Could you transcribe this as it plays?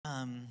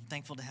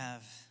Thankful to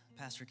have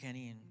Pastor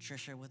Kenny and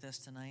Trisha with us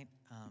tonight.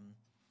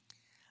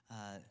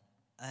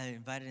 I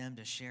invited them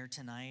to share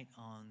tonight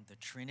on the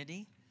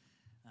Trinity.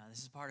 This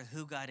is part of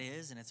who God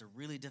is, and it's a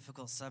really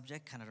difficult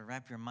subject kind of to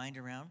wrap your mind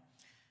around.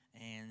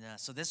 And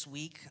so this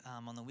week,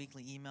 on the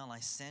weekly email, I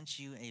sent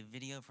you a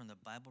video from the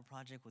Bible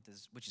Project,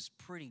 which is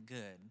pretty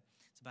good.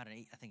 It's about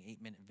an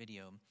 8-minute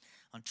video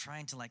on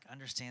trying to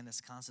understand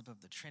this concept of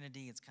the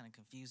Trinity. It's kind of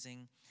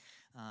confusing.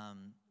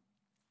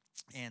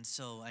 And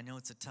so I know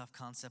it's a tough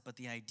concept, but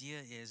the idea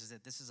is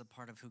that this is a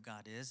part of who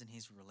God is, and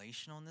he's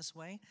relational in this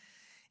way.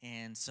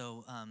 And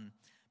so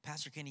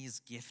Pastor Kenny is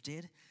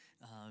gifted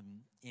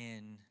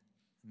in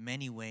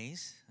many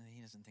ways.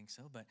 He doesn't think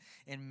so, but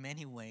in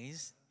many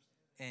ways.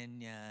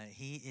 And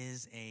he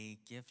is a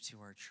gift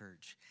to our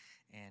church.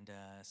 And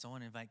so I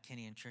want to invite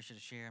Kenny and Trisha to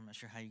share. I'm not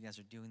sure how you guys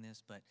are doing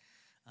this, but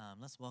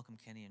let's welcome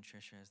Kenny and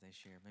Trisha as they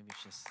share. Maybe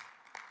it's just...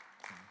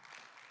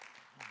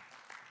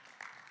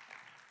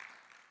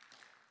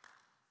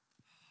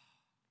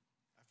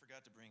 I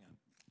forgot to bring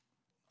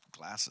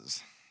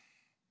glasses.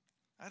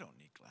 I don't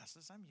need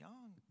glasses. I'm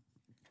young.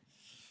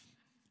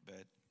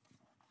 But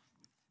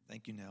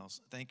thank you,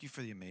 Nels. Thank you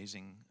for the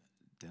amazing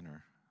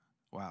dinner.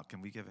 Wow,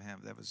 can we give a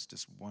hand? That was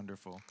just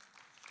wonderful.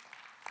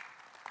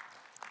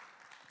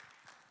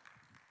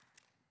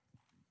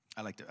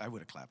 I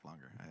would have clapped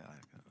longer.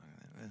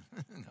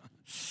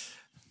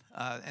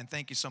 And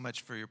thank you so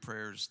much for your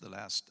prayers the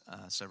last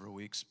several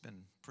weeks.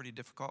 Been pretty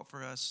difficult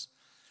for us.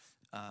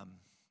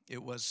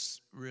 It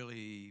was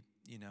really,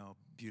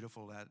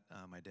 beautiful at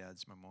my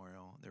dad's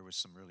memorial. There was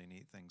some really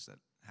neat things that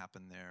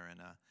happened there. And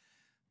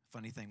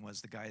funny thing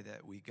was the guy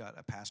that we got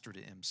a pastor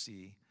to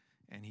MC,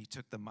 and he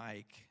took the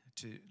mic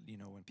to,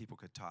 when people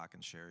could talk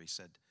and share. He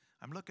said,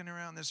 "I'm looking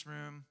around this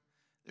room.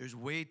 There's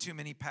way too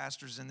many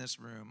pastors in this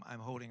room. I'm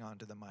holding on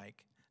to the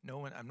mic.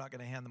 I'm not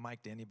going to hand the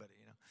mic to anybody,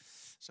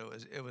 So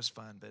it was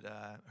fun, but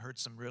heard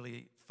some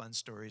really fun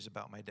stories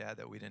about my dad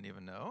that we didn't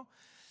even know.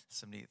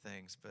 Some neat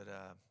things, but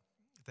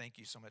thank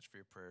you so much for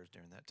your prayers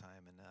during that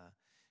time. And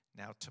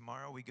now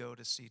tomorrow we go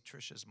to see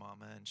Trisha's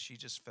mama, and she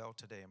just fell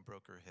today and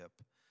broke her hip.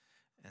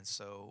 And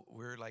so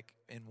we're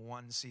in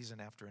one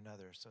season after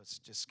another, so it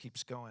just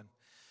keeps going.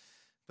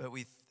 But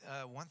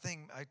one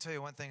thing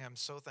I'm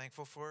so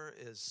thankful for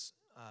is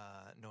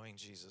knowing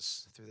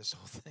Jesus through this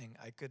whole thing.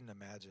 I couldn't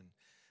imagine.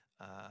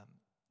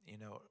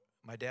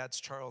 My dad's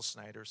Charles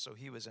Snyder, so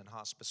he was in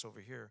hospice over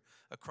here.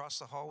 Across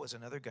the hall was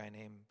another guy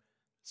named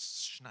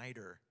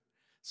Schneider.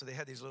 So they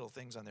had these little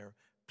things on there.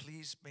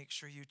 Please make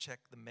sure you check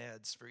the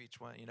meds for each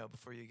one,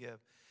 before you give.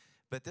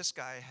 But this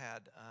guy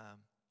had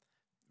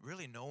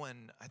really no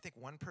one. I think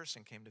one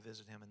person came to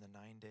visit him in the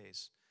 9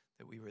 days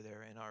that we were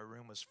there, and our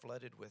room was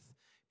flooded with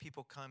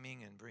people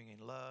coming and bringing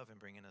love and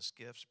bringing us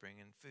gifts,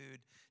 bringing food,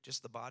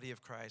 just the body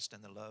of Christ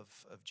and the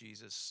love of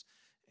Jesus.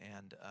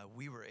 And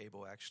we were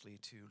able actually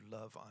to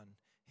love on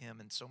him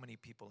and so many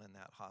people in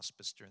that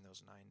hospice during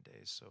those 9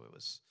 days. So it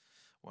was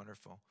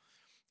wonderful.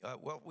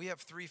 Well, we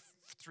have three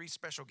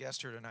special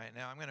guests here tonight.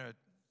 Now I'm going to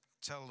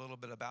tell a little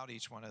bit about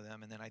each one of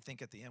them, and then I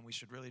think at the end we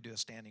should really do a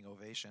standing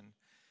ovation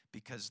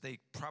because they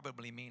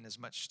probably mean as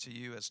much to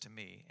you as to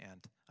me,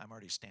 and I'm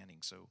already standing.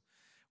 So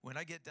when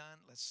I get done,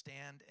 let's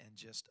stand and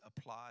just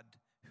applaud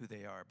who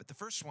they are. But the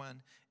first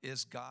one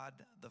is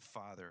God the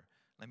Father.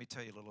 Let me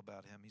tell you a little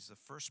about him. He's the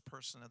first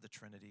person of the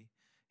Trinity.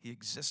 He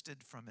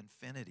existed from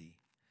infinity.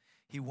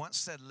 He once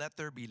said, "Let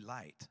there be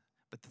light."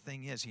 But the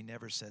thing is, he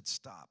never said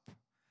stop.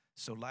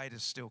 So light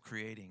is still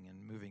creating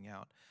and moving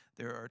out.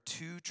 There are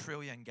 2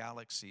 trillion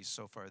galaxies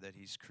so far that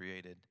he's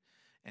created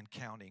and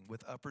counting,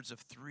 with upwards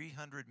of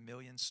 300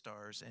 million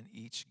stars in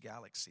each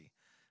galaxy.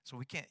 So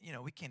we can't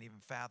even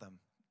fathom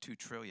 2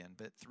 trillion,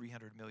 but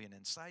 300 million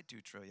inside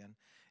 2 trillion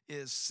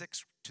is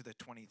 6 to the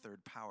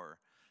 23rd power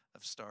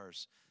of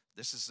stars.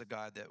 This is the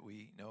God that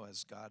we know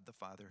as God the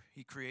Father.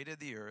 He created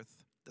the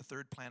earth, the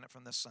 3rd planet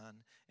from the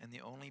sun, and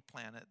the only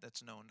planet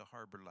that's known to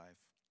harbor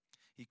life.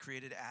 He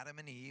created Adam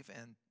and Eve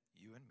and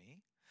you and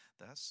me,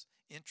 thus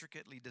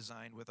intricately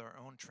designed with our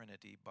own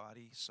Trinity,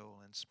 body, soul,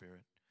 and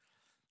spirit.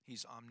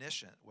 He's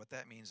omniscient. What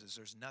that means is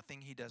there's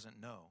nothing he doesn't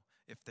know.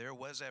 If there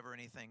was ever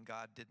anything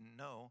God didn't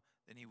know,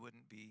 then he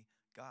wouldn't be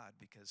God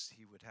because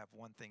he would have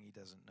one thing he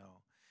doesn't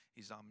know.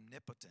 He's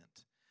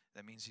omnipotent.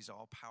 That means he's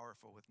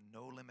all-powerful with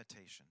no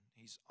limitation.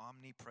 He's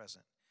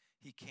omnipresent.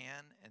 He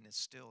can and is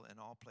still in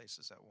all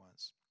places at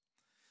once.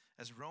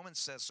 As Romans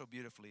says so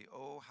beautifully,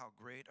 "Oh, how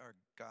great are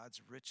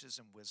God's riches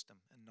and wisdom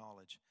and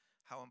knowledge.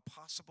 How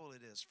impossible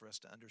it is for us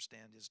to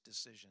understand his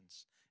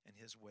decisions and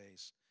his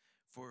ways.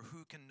 For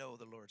who can know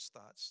the Lord's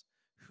thoughts?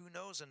 Who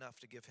knows enough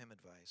to give him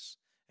advice?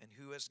 And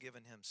who has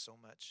given him so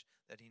much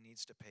that he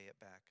needs to pay it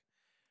back?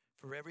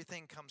 For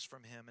everything comes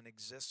from him and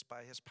exists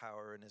by his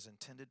power and is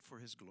intended for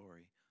his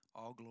glory.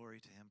 All glory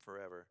to him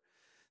forever."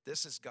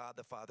 This is God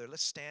the Father.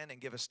 Let's stand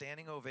and give a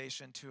standing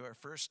ovation to our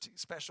first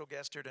special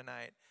guest here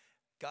tonight,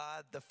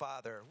 God the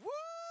Father. Woo!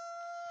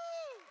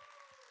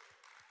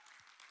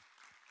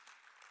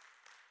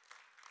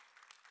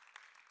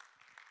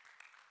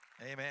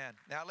 Amen.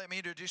 Now let me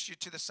introduce you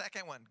to the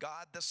second one,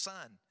 God the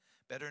Son,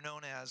 better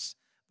known as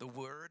The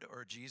Word,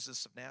 or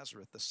Jesus of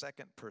Nazareth, the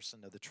second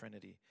person of the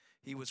Trinity.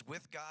 He was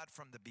with God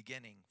from the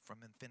beginning, from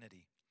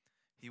infinity.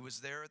 He was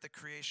there at the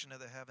creation of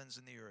the heavens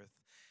and the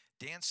earth,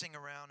 dancing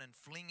around and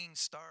flinging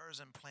stars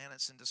and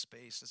planets into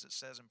space, as it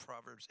says in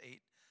Proverbs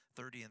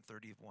 8:30 and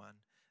 31.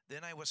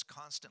 Then I was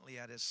constantly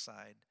at his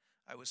side.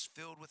 I was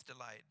filled with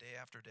delight day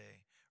after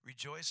day,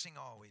 rejoicing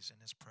always in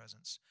his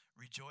presence,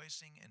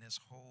 rejoicing in his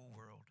whole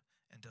world,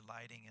 and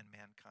delighting in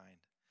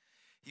mankind.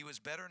 He was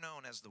better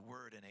known as the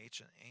Word in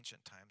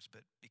ancient times,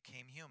 but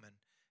became human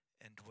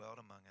and dwelt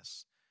among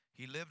us.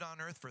 He lived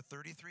on earth for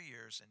 33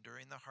 years,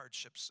 enduring the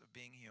hardships of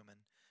being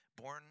human,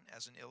 born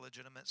as an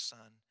illegitimate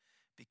son,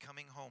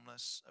 becoming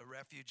homeless, a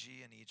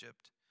refugee in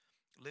Egypt,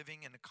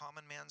 living in a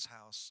common man's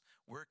house,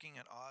 working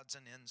at odds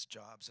and ends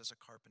jobs as a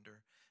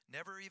carpenter,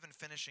 never even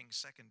finishing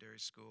secondary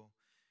school,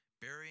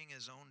 burying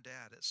his own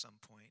dad at some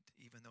point,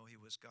 even though he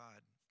was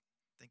God.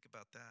 Think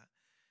about that.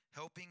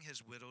 Helping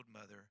his widowed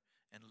mother,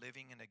 and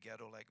living in a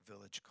ghetto-like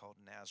village called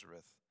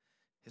Nazareth.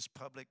 His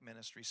public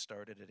ministry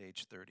started at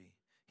age 30.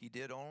 He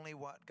did only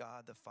what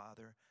God the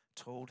Father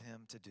told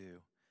him to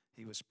do.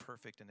 He was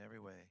perfect in every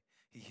way.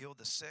 He healed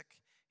the sick.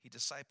 He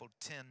discipled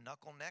 10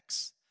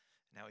 knucklenecks.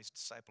 Now he's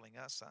discipling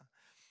us, huh?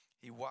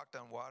 He walked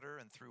on water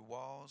and through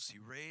walls. He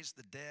raised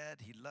the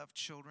dead. He loved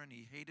children.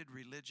 He hated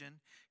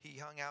religion. He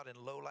hung out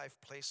in low-life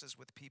places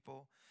with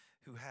people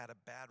who had a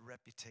bad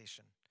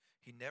reputation.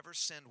 He never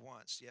sinned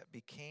once, yet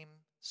became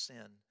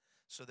sin,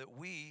 so that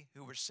we,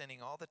 who were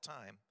sinning all the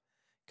time,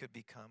 could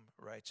become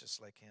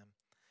righteous like him.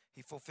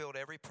 He fulfilled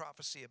every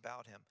prophecy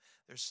about him.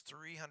 There's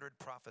 300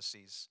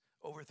 prophecies,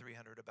 over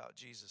 300 about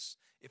Jesus.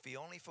 If he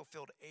only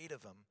fulfilled 8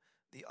 of them,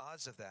 the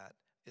odds of that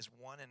is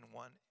 1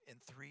 in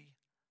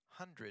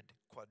 300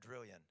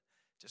 quadrillion,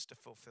 just to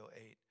fulfill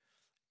 8.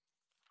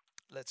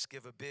 Let's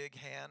give a big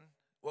hand.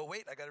 Well,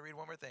 wait, I got to read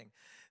one more thing.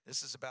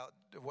 This is about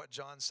what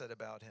John said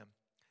about him.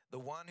 The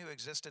one who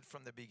existed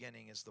from the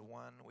beginning is the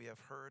one we have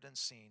heard and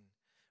seen.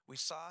 We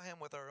saw him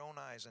with our own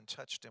eyes and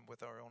touched him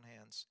with our own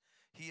hands.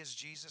 He is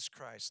Jesus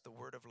Christ, the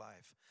Word of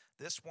life.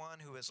 This one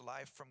who is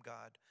life from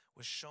God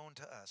was shown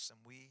to us,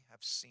 and we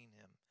have seen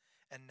him.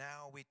 And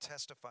now we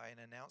testify and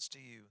announce to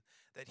you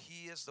that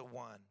he is the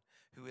one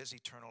who is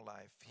eternal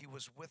life. He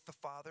was with the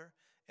Father,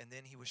 and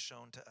then he was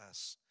shown to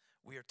us.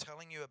 We are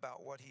telling you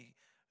about what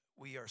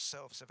we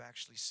ourselves have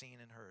actually seen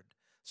and heard,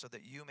 so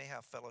that you may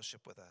have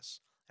fellowship with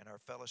us. And our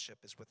fellowship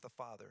is with the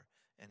Father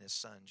and his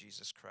Son,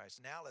 Jesus Christ.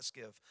 Now let's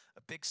give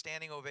a big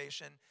standing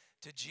ovation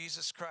to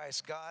Jesus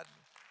Christ, God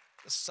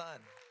the Son.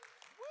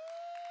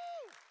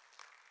 Woo!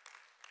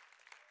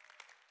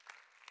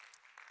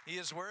 He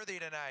is worthy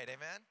tonight,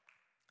 amen?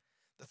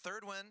 The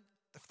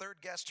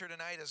third guest here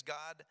tonight is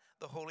God,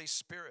 the Holy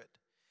Spirit.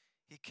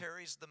 He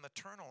carries the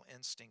maternal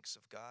instincts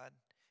of God.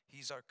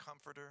 He's our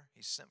comforter.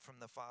 He's sent from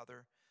the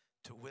Father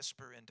to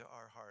whisper into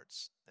our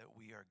hearts that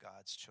we are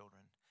God's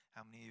children.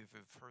 How many of you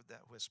have heard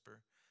that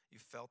whisper? You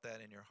felt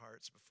that in your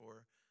hearts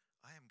before.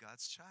 I am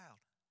God's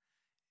child.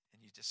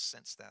 And you just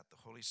sense that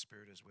the Holy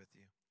Spirit is with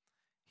you.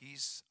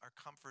 He's our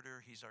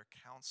comforter. He's our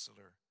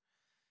counselor.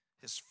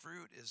 His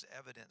fruit is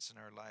evidence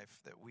in our life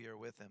that we are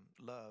with him.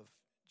 Love,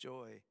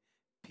 joy,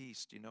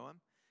 peace. Do you know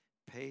him?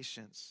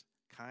 Patience,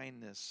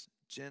 kindness,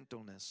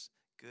 gentleness,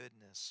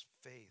 goodness,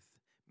 faith,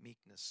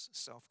 meekness,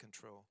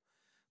 self-control.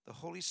 The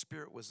Holy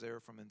Spirit was there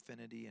from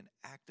infinity and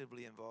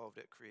actively involved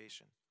at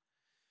creation.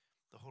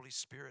 The Holy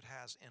Spirit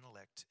has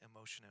intellect,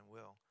 emotion, and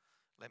will.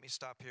 Let me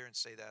stop here and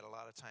say that a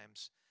lot of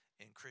times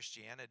in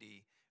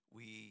Christianity,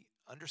 we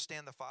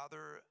understand the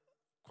Father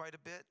quite a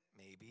bit,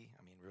 maybe.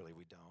 I mean, really,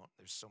 we don't.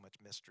 There's so much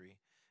mystery.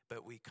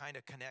 But we kind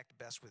of connect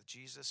best with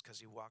Jesus because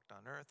he walked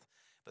on earth.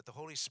 But the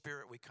Holy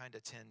Spirit, we kind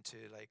of tend to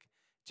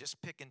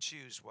just pick and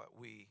choose what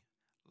we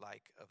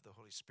like of the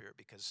Holy Spirit,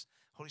 because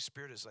Holy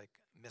Spirit is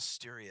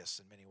mysterious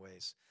in many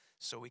ways.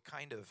 So we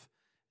kind of,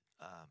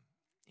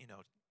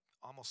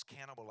 almost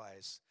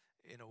cannibalize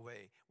in a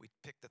way. We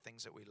pick the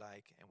things that we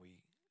like and we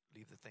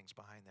leave the things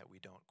behind that we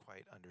don't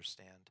quite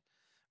understand.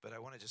 But I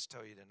want to just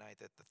tell you tonight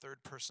that the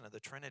third person of the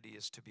Trinity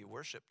is to be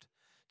worshiped.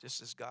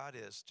 Just as God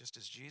is, just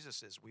as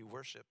Jesus is, we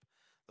worship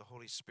the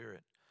Holy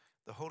Spirit.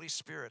 The Holy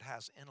Spirit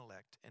has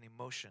intellect and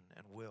emotion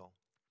and will.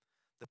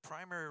 The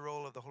primary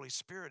role of the Holy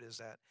Spirit is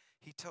that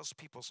he tells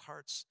people's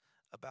hearts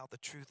about the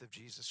truth of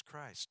Jesus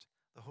Christ.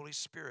 The Holy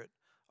Spirit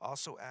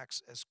also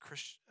acts as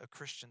a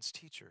Christian's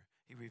teacher.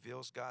 He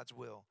reveals God's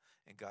will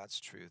and God's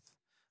truth.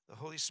 The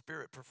Holy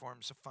Spirit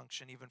performs a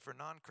function even for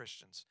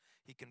non-Christians.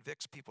 He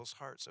convicts people's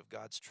hearts of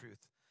God's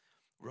truth.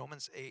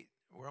 Romans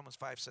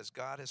 5 says,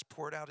 God has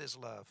poured out his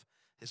love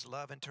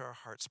into our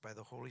hearts by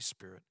the Holy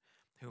Spirit,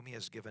 whom he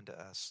has given to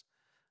us.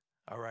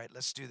 All right,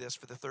 let's do this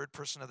for the third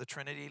person of the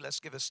Trinity.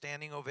 Let's give a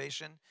standing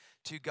ovation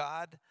to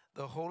God,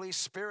 the Holy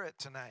Spirit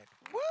tonight.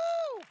 Woo!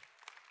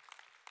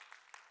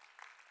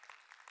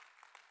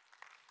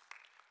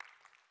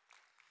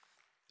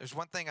 There's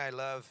one thing I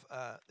love.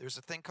 There's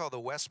a thing called the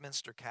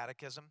Westminster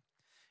Catechism,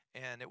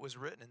 and it was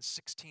written in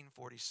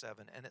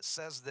 1647, and it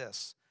says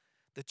this: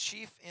 the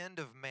chief end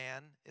of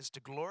man is to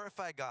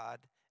glorify God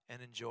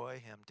and enjoy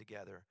him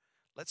together.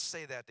 Let's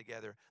say that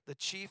together. The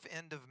chief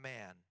end of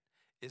man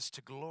is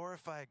to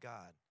glorify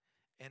God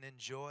and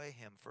enjoy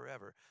him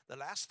forever. The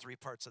last three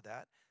parts of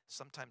that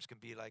sometimes can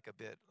be like a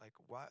bit like,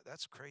 wow,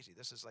 that's crazy.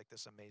 This is like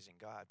this amazing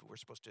God. We're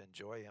supposed to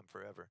enjoy him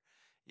forever.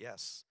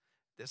 Yes,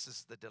 this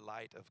is the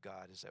delight of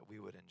God, is that we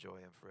would enjoy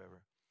him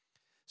forever.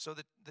 So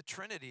the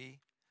Trinity,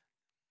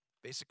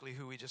 basically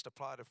who we just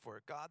applauded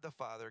for, God the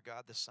Father,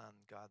 God the Son,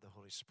 God the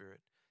Holy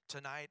Spirit.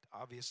 Tonight,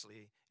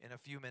 obviously, in a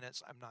few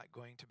minutes, I'm not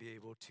going to be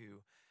able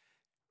to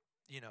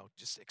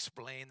just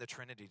explain the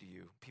Trinity to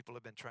you. People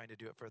have been trying to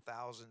do it for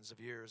thousands of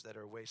years that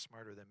are way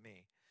smarter than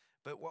me.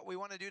 But what we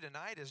want to do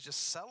tonight is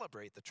just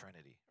celebrate the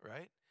Trinity,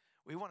 right?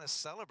 We want to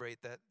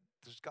celebrate that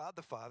there's God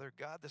the Father,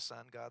 God the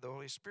Son, God the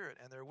Holy Spirit,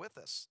 and they're with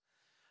us.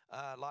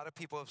 A lot of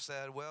people have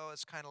said, well,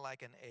 it's kind of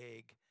like an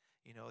egg.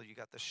 You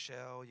got the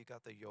shell, you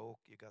got the yolk,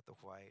 you got the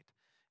white.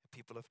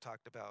 People have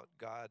talked about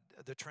God.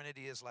 The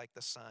Trinity is like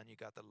the sun. You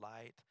got the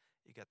light,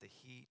 you got the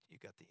heat, you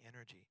got the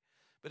energy.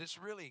 But it's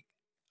really,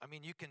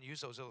 you can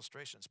use those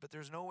illustrations, but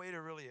there's no way to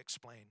really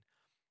explain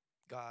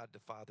God, the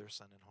Father,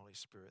 Son, and Holy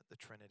Spirit, the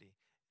Trinity.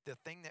 The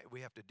thing that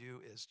we have to do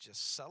is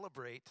just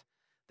celebrate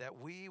that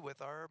we,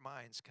 with our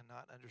minds,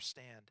 cannot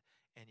understand,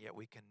 and yet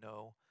we can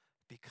know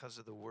because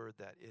of the Word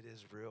that it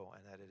is real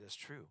and that it is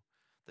true,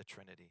 the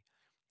Trinity.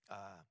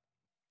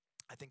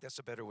 I think that's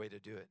a better way to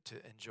do it, to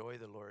enjoy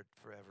the Lord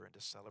forever and to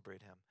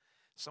celebrate him.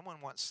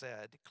 Someone once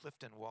said,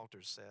 Clifton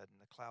Walters said in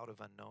The Cloud of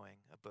Unknowing,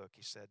 a book,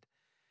 he said,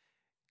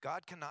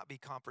 God cannot be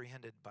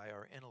comprehended by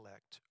our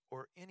intellect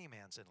or any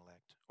man's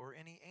intellect or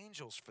any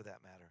angels for that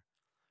matter.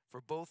 For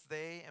both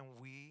they and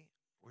we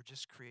were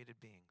just created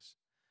beings.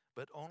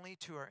 But only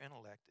to our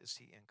intellect is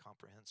he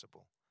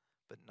incomprehensible,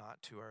 but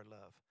not to our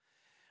love.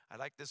 I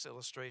like this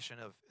illustration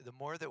of the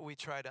more that we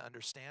try to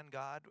understand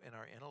God in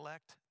our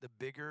intellect, the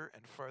bigger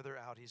and further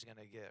out he's going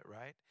to get,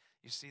 right?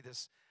 You see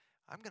this,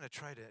 I'm going to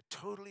try to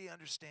totally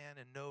understand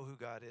and know who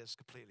God is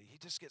completely. He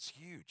just gets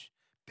huge,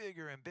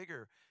 bigger and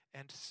bigger,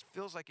 and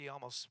feels like he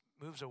almost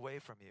moves away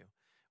from you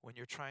when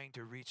you're trying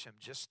to reach him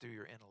just through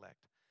your intellect.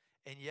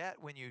 And yet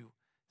when you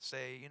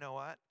say, you know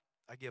what,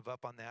 I give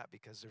up on that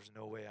because there's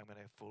no way I'm going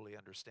to fully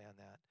understand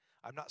that.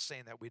 I'm not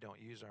saying that we don't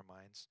use our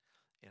minds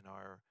in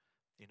our,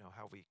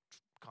 how we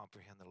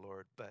comprehend the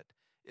Lord, but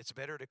it's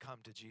better to come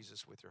to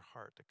Jesus with your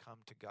heart, to come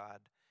to God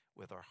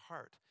with our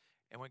heart.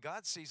 And when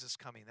God sees us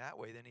coming that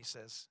way, then he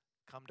says,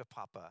 come to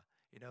Papa.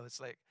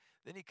 It's like,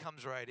 then he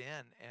comes right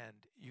in and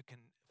you can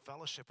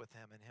fellowship with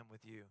him and him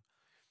with you.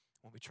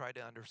 When we try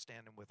to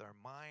understand him with our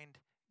mind,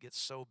 it gets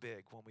so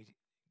big. When we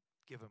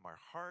give him our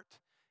heart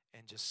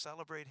and just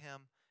celebrate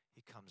him,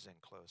 he comes in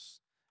close.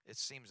 It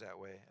seems that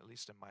way, at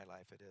least in my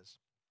life it is.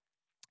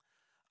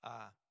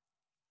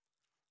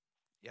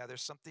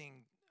 There's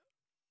something,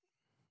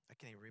 I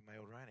can't even read my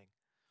own writing.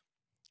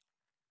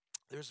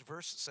 There's a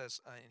verse that says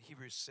in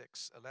Hebrews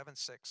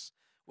 11:6,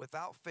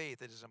 without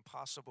faith it is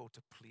impossible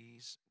to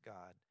please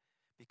God,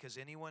 because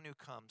anyone who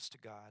comes to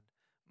God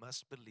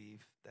must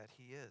believe that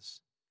he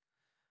is.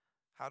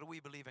 How do we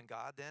believe in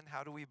God then?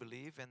 How do we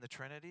believe in the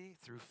Trinity?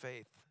 Through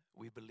faith.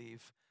 We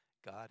believe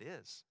God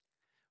is.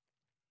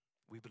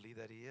 We believe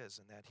that he is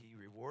and that he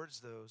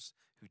rewards those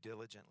who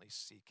diligently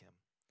seek him.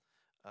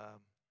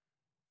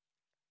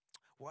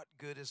 What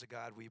good is a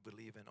God we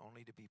believe in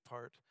only to be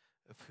part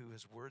of who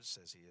his word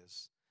says he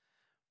is?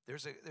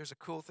 There's a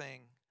cool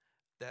thing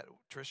that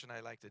Trish and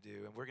I like to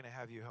do, and we're going to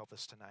have you help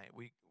us tonight.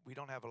 We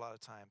don't have a lot of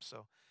time,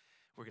 so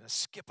we're going to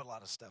skip a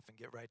lot of stuff and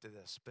get right to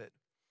this. But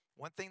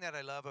one thing that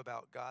I love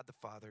about God the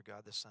Father,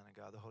 God the Son, and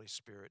God the Holy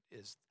Spirit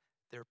is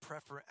they're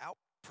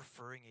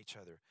out-preferring each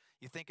other.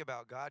 You think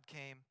about God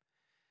came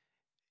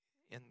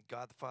in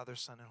God the Father,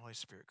 Son, and Holy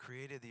Spirit,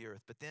 created the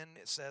earth. But then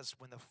it says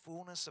when the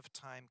fullness of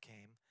time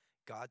came,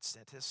 God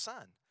sent his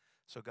Son.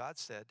 So God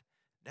said,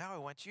 now I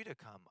want you to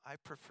come. I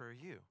prefer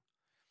you.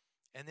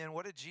 And then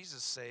what did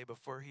Jesus say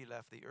before he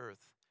left the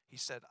earth? He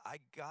said, I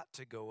got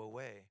to go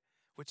away,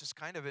 which is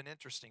kind of an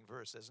interesting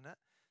verse, isn't it?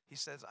 He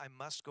says, I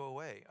must go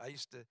away.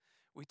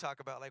 We talk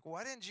about like,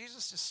 why didn't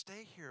Jesus just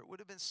stay here? It would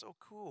have been so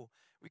cool.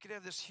 We could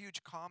have this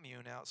huge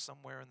commune out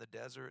somewhere in the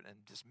desert and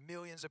just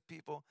millions of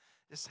people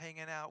just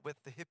hanging out with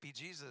the hippie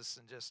Jesus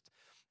and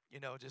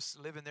just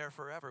living there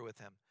forever with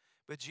him.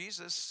 But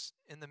Jesus,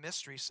 in the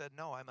mystery, said,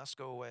 no, I must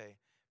go away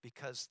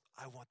because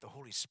I want the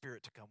Holy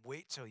Spirit to come.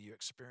 Wait till you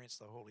experience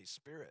the Holy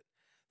Spirit.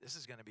 This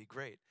is going to be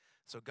great.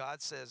 So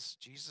God says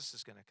Jesus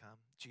is going to come.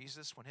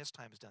 Jesus, when his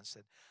time is done,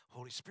 said,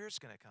 Holy Spirit's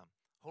going to come.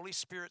 Holy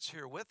Spirit's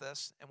here with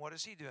us, and what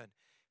is he doing?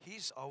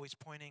 He's always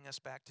pointing us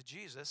back to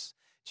Jesus.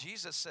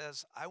 Jesus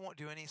says, I won't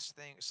do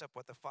anything except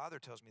what the Father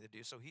tells me to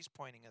do, so he's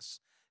pointing us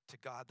to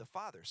God the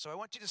Father. So I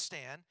want you to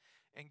stand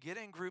and get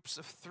in groups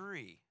of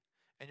 3,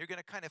 and you're going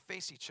to kind of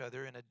face each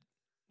other in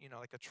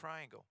like a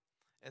triangle.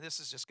 And this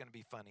is just going to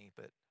be funny,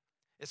 but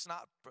it's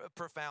not a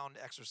profound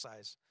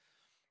exercise.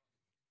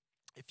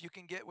 If you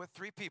can get with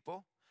 3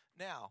 people,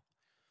 now,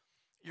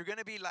 you're going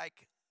to be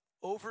like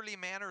overly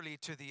mannerly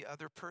to the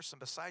other person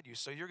beside you.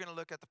 So you're going to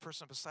look at the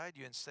person beside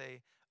you and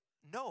say,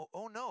 no,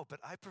 oh no, but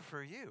I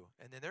prefer you.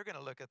 And then they're going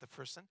to look at the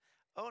person,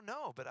 Oh,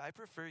 no, but I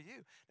prefer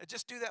you. Now,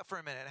 just do that for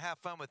a minute and have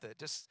fun with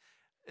it.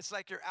 It's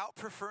like you're out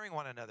preferring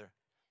one another.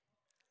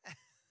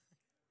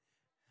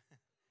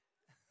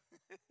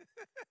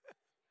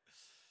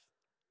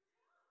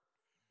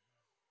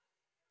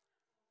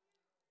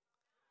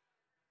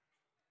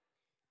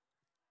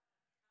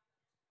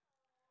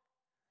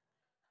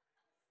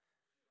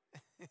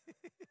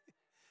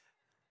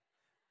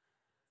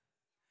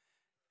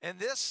 And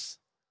this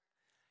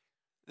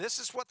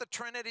is what the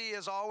Trinity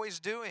is always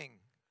doing.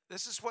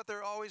 This is what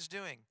they're always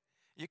doing.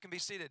 You can be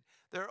seated.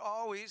 They're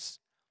always,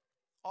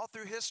 all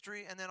through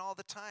history and then all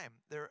the time,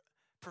 they're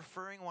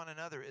preferring one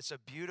another. It's a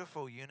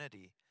beautiful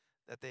unity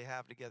that they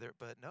have together.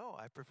 But no,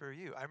 I prefer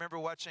you. I remember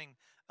watching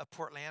a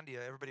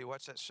Portlandia. Everybody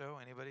watch that show?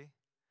 Anybody?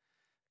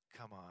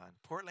 Come on.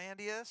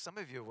 Portlandia? Some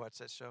of you have watched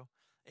that show.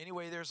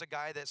 Anyway, there's a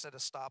guy that's at a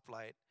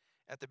stoplight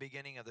at the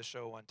beginning of the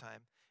show one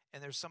time,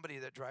 and there's somebody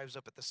that drives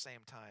up at the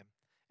same time.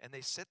 And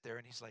they sit there,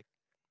 and he's like,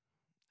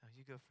 no,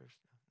 you go first.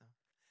 No,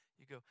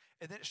 you go.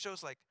 And then it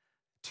shows like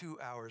 2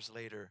 hours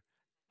later.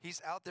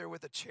 He's out there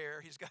with a chair.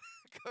 He's got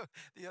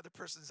the other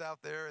person's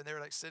out there, and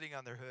they're like sitting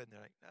on their hood, and they're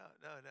like,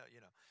 no,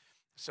 you know.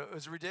 So it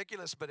was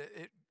ridiculous, but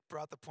it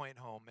brought the point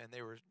home. And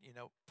they were,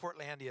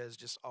 Portlandia is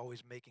just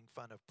always making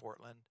fun of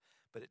Portland,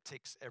 but it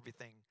takes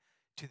everything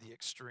to the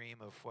extreme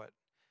of what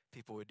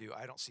people would do.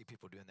 I don't see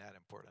people doing that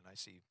in Portland. I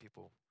see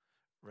people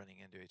running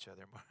into each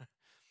other more.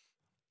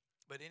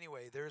 But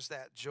anyway, there's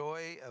that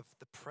joy of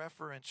the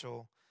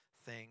preferential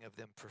thing of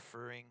them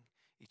preferring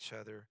each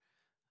other.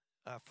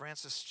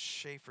 Francis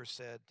Schaeffer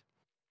said,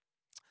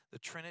 the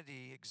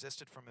Trinity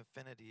existed from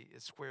infinity.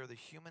 It's where the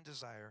human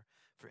desire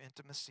for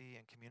intimacy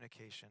and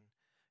communication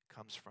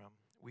comes from.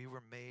 We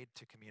were made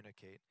to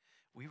communicate.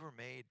 We were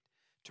made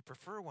to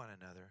prefer one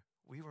another.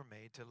 We were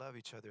made to love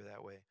each other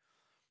that way.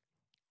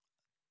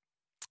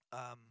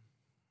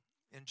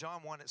 In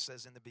John 1, it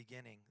says, in the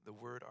beginning, the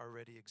Word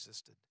already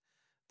existed.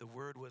 The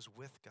Word was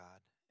with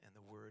God, and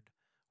the Word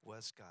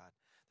was God.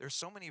 There's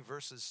so many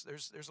verses.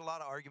 There's a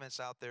lot of arguments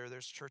out there.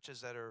 There's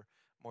churches that are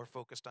more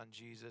focused on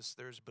Jesus.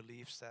 There's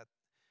beliefs that,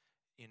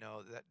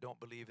 that don't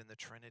believe in the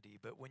Trinity.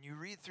 But when you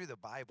read through the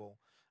Bible,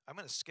 I'm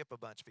going to skip a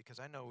bunch because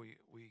I know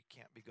we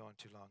can't be going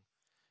too long.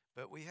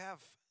 But we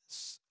have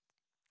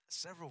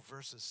several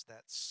verses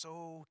that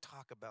so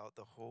talk about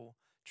the whole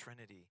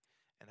Trinity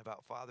and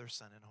about Father,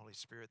 Son, and Holy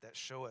Spirit that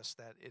show us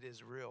that it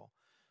is real,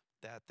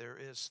 that there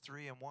is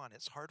three in one.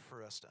 It's hard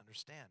for us to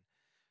understand.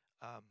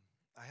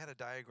 I had a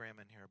diagram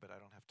in here, but I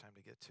don't have time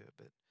to get to it.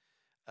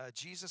 But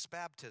Jesus'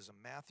 baptism,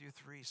 Matthew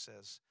 3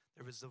 says,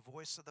 there was the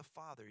voice of the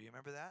Father. You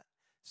remember that?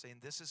 Saying,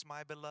 this is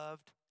my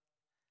beloved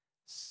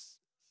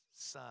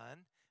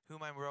Son,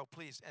 whom I'm well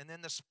pleased. And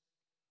then the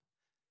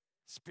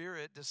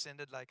Spirit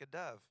descended like a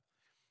dove.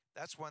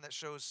 That's one that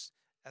shows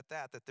at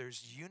that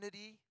there's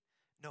unity.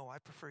 No, I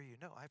prefer you.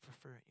 No, I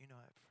prefer,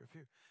 I prefer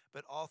you.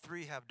 But all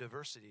three have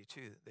diversity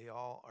too. They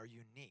all are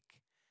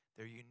unique.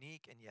 They're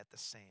unique and yet the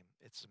same.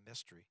 It's a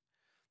mystery.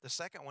 The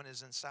second one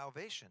is in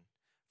salvation.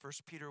 1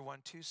 Peter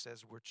 1:2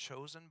 says, we're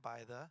chosen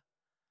by the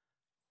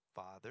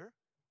Father,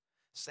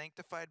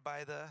 sanctified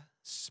by the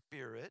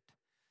Spirit,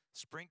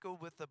 sprinkled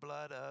with the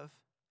blood of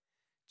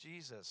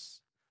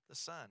Jesus, the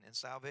Son, in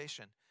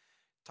salvation.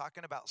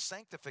 Talking about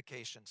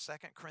sanctification, 2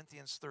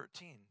 Corinthians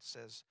 13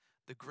 says,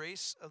 the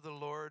grace of the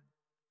Lord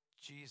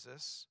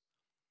Jesus,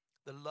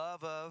 the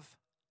love of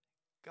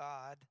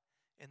God,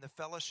 and the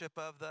fellowship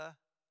of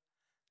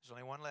there's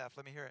only one left,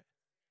 let me hear it,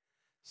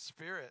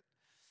 Spirit.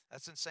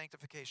 That's in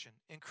sanctification.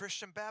 In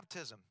Christian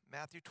baptism,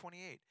 Matthew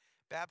 28,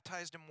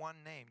 baptized in one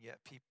name, yet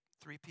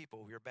three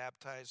people. You're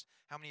baptized.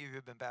 How many of you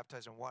have been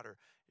baptized in water?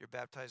 You're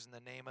baptized in the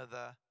name of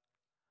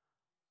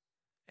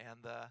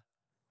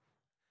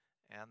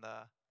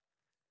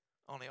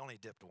only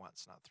dipped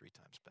once, not three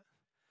times, but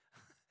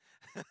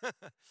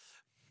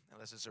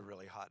unless it's a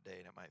really hot day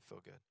and it might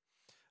feel good.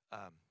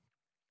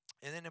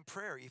 And then in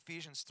prayer,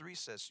 Ephesians 3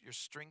 says, you're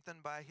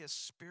strengthened by His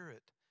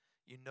Spirit.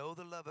 You know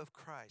the love of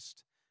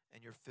Christ,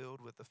 and you're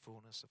filled with the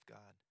fullness of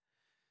God.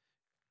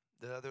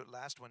 The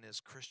last one is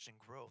Christian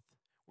growth.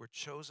 We're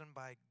chosen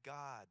by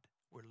God.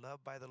 We're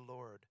loved by the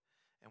Lord,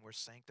 and we're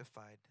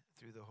sanctified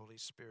through the Holy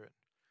Spirit.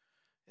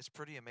 It's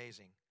pretty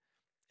amazing.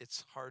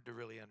 It's hard to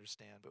really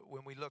understand. But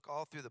when we look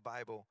all through the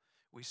Bible,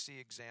 we see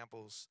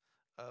examples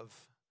of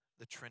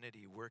the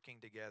Trinity working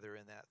together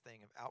in that thing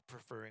of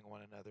out-preferring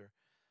one another.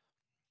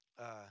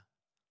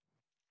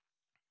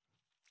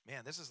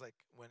 Man, this is like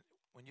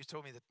when you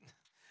told me that,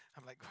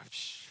 I'm like,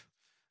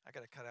 I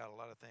got to cut out a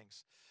lot of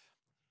things.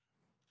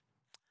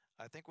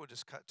 I think we'll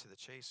just cut to the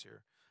chase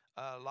here.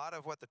 A lot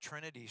of what the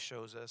Trinity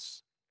shows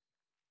us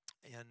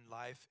in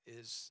life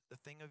is the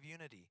thing of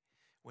unity.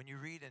 When you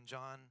read in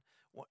John,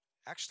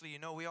 actually,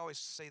 we always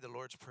say the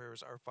Lord's Prayer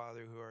is, Our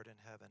Father who art in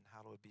heaven,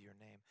 hallowed be your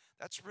name.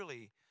 That's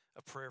really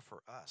a prayer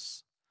for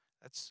us.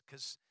 That's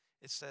because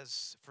it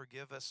says,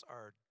 forgive us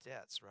our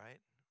debts, right?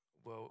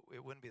 Well,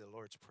 it wouldn't be the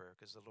Lord's Prayer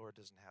because the Lord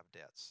doesn't have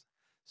debts.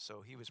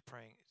 So he was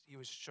praying, he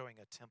was showing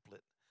a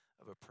template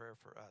of a prayer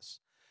for us.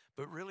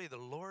 But really the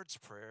Lord's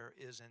Prayer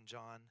is in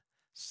John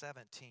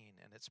 17,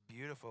 and it's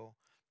beautiful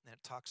And it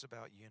talks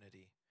about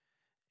unity.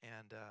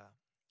 And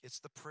it's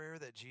the prayer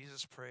that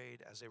Jesus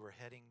prayed as they were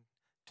heading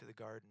to the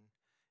garden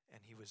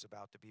and he was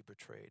about to be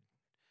betrayed.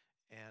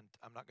 And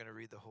I'm not going to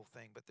read the whole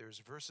thing, but there's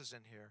verses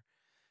in here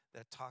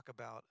that talk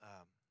about,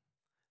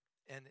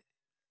 and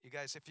you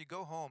guys, if you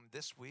go home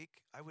this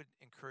week, I would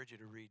encourage you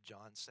to read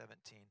John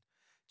 17,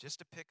 just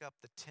to pick up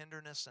the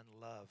tenderness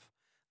and love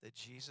that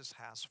Jesus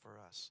has for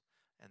us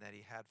and that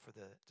he had for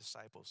the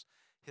disciples.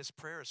 His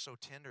prayer is so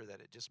tender that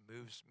it just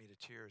moves me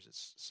to tears.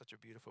 It's such a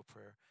beautiful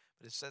prayer.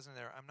 But it says in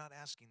there, I'm not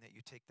asking that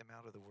you take them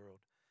out of the world,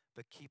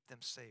 but keep them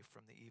safe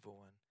from the evil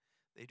one.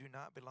 They do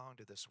not belong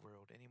to this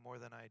world any more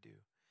than I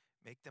do.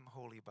 Make them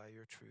holy by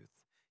your truth.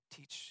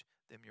 Teach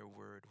them your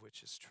word,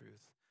 which is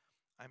truth.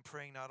 I'm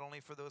praying not only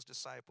for those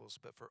disciples,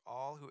 but for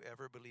all who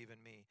ever believe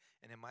in me.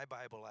 And in my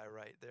Bible, I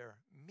write there,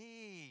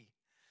 me.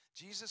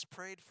 Jesus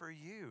prayed for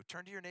you.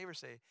 Turn to your neighbor and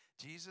say,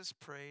 Jesus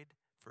prayed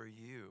for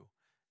you.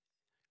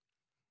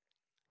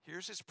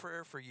 Here's his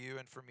prayer for you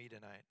and for me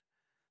tonight,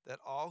 that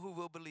all who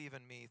will believe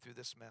in me through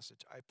this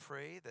message, I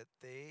pray that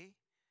they,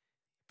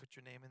 put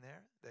your name in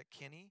there, that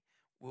Kenny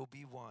will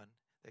be one,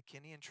 that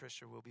Kenny and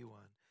Tricia will be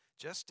one,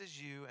 just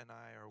as you and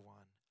I are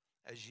one,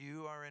 as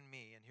you are in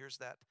me. And here's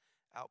that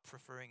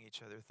out-preferring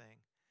each other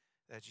thing,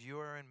 that you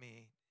are in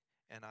me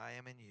and I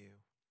am in you.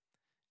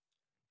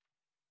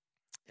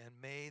 And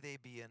may they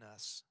be in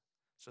us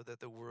so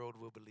that the world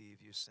will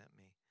believe you sent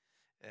me.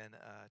 And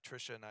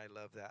Tricia and I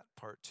love that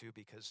part too,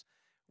 because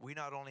we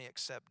not only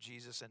accept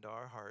Jesus into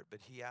our heart,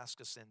 but he asked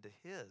us into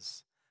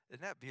his.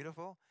 Isn't that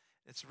beautiful?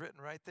 It's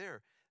written right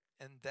there.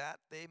 And that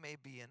they may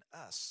be in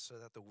us so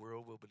that the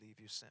world will believe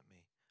you sent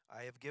me.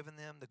 I have given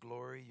them the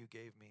glory you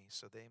gave me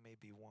so they may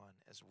be one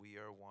as we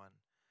are one.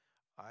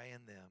 I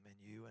and them and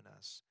you and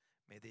us.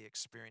 May they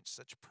experience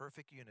such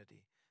perfect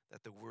unity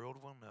that the world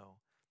will know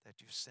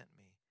that you sent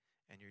me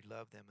and you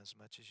love them as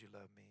much as you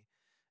love me.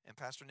 And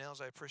Pastor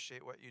Nels, I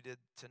appreciate what you did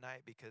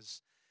tonight,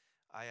 because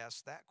I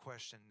asked that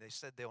question. They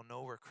said they'll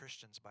know we're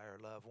Christians by our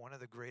love. One of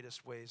the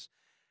greatest ways,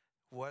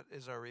 what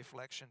is our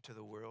reflection to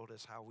the world,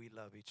 is how we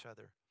love each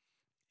other.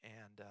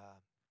 And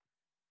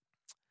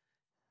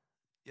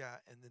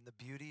and then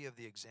the beauty of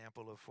the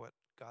example of what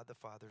God the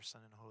Father,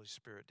 Son, and Holy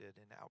Spirit did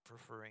in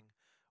out-preferring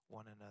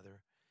one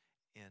another,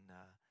 in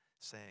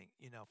saying,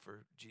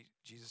 for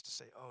Jesus to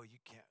say,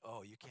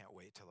 you can't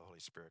wait till the Holy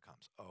Spirit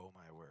comes. Oh,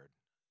 my word.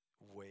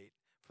 Wait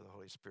for the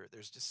Holy Spirit.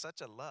 There's just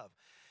such a love.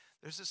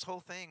 There's this whole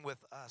thing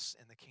with us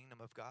in the kingdom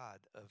of God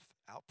of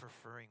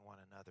out-preferring one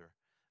another,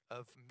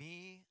 of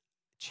me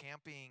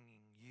championing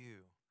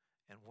you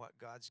and what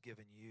God's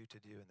given you to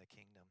do in the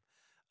kingdom,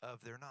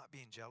 of there not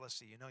being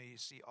jealousy. You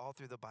see all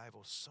through the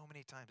Bible, so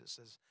many times it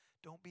says,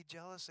 don't be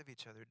jealous of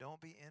each other.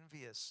 Don't be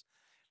envious.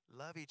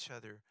 Love each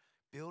other.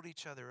 Build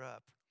each other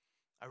up.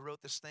 I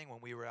wrote this thing when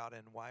we were out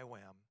in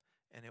YWAM,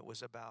 and it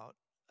was about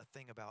a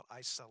thing about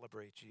I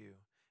celebrate you.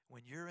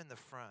 When you're in the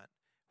front,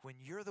 when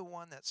you're the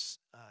one that's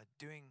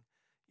doing,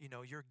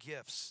 your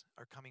gifts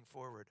are coming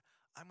forward,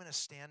 I'm going to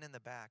stand in the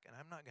back, and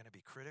I'm not going to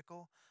be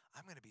critical.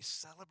 I'm going to be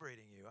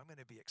celebrating you. I'm going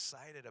to be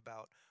excited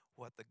about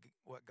what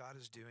God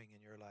is doing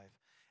in your life.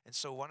 And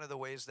so one of the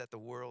ways that the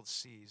world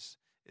sees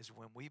is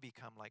when we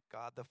become like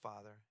God the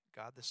Father,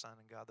 God the Son,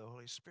 and God the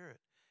Holy Spirit.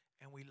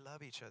 And we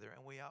love each other,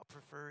 and we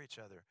out-prefer each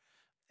other.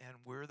 And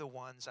we're the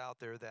ones out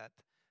there that,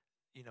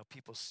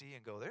 people see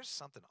and go, there's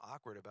something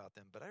awkward about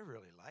them, but I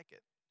really like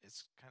it.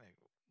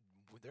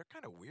 They're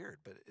kind of weird,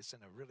 but it's in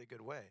a really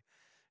good way,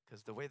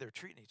 because the way they're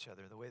treating each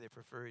other, the way they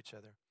prefer each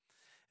other.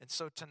 And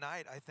so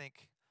tonight, I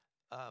think,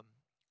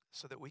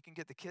 so that we can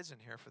get the kids in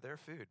here for their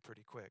food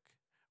pretty quick,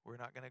 we're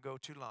not going to go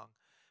too long.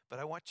 But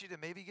I want you to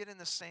maybe get in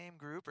the same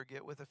group or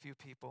get with a few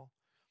people,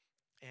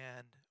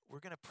 and we're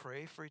going to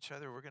pray for each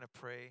other. We're going to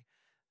pray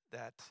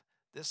that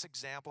this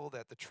example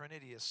that the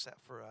Trinity is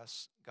set for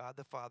us, God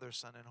the Father,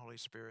 Son, and Holy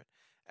Spirit.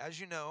 As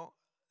you know,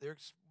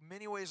 there's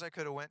many ways I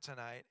could have went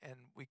tonight, and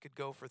we could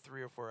go for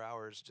 3 or 4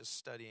 hours just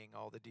studying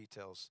all the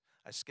details.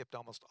 I skipped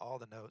almost all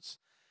the notes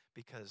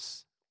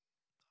because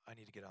I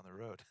need to get on the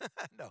road.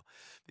 No,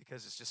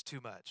 because it's just too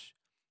much.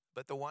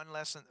 But the one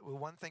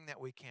thing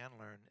that we can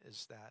learn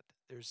is that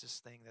there's this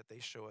thing that they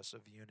show us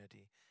of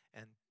unity.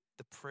 And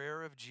the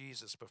prayer of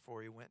Jesus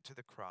before he went to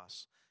the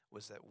cross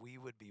was that we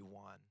would be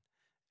one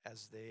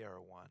as they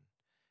are one.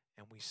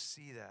 And we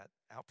see that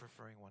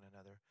out-preferring one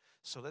another.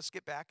 So let's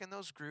get back in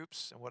those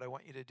groups. And what I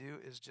want you to do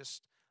is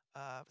just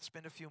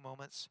spend a few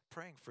moments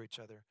praying for each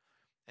other.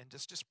 And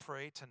just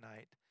pray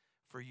tonight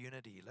for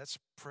unity. Let's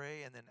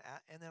pray and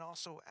then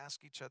also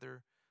ask each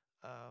other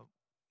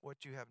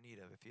what you have need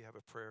of, if you have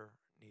a prayer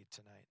need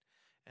tonight.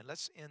 And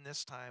let's end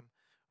this time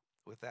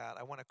with that.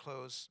 I want to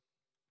close.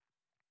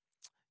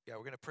 We're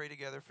going to pray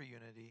together for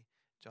unity,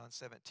 John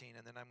 17,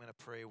 and then I'm going to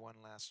pray one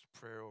last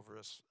prayer over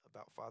us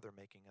about Father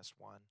making us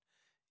one,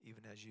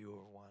 even as you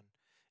are one.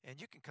 And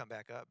you can come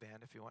back up,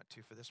 band, if you want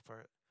to for this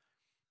part.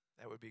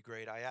 That would be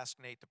great. I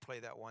asked Nate to play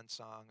that one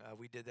song.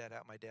 We did that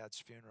at my dad's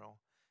funeral.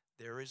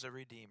 There is a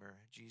Redeemer,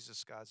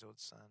 Jesus, God's own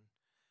Son,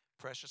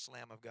 precious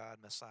Lamb of God,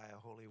 Messiah,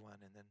 Holy One.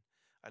 And then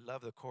I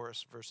love the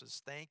chorus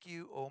verses. Thank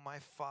you, O my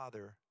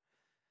Father,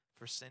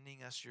 for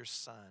sending us your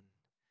Son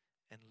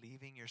and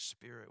leaving your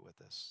Spirit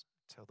with us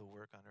till the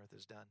work on earth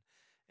is done.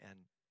 And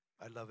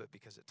I love it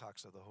because it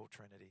talks of the whole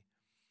Trinity.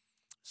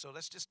 So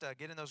let's just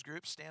get in those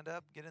groups, stand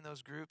up, get in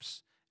those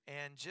groups,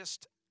 and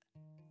just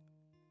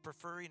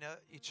preferring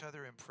each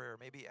other in prayer.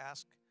 Maybe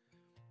ask,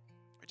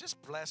 or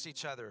just bless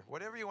each other.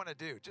 Whatever you want to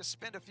do, just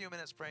spend a few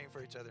minutes praying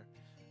for each other.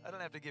 I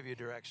don't have to give you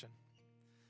direction.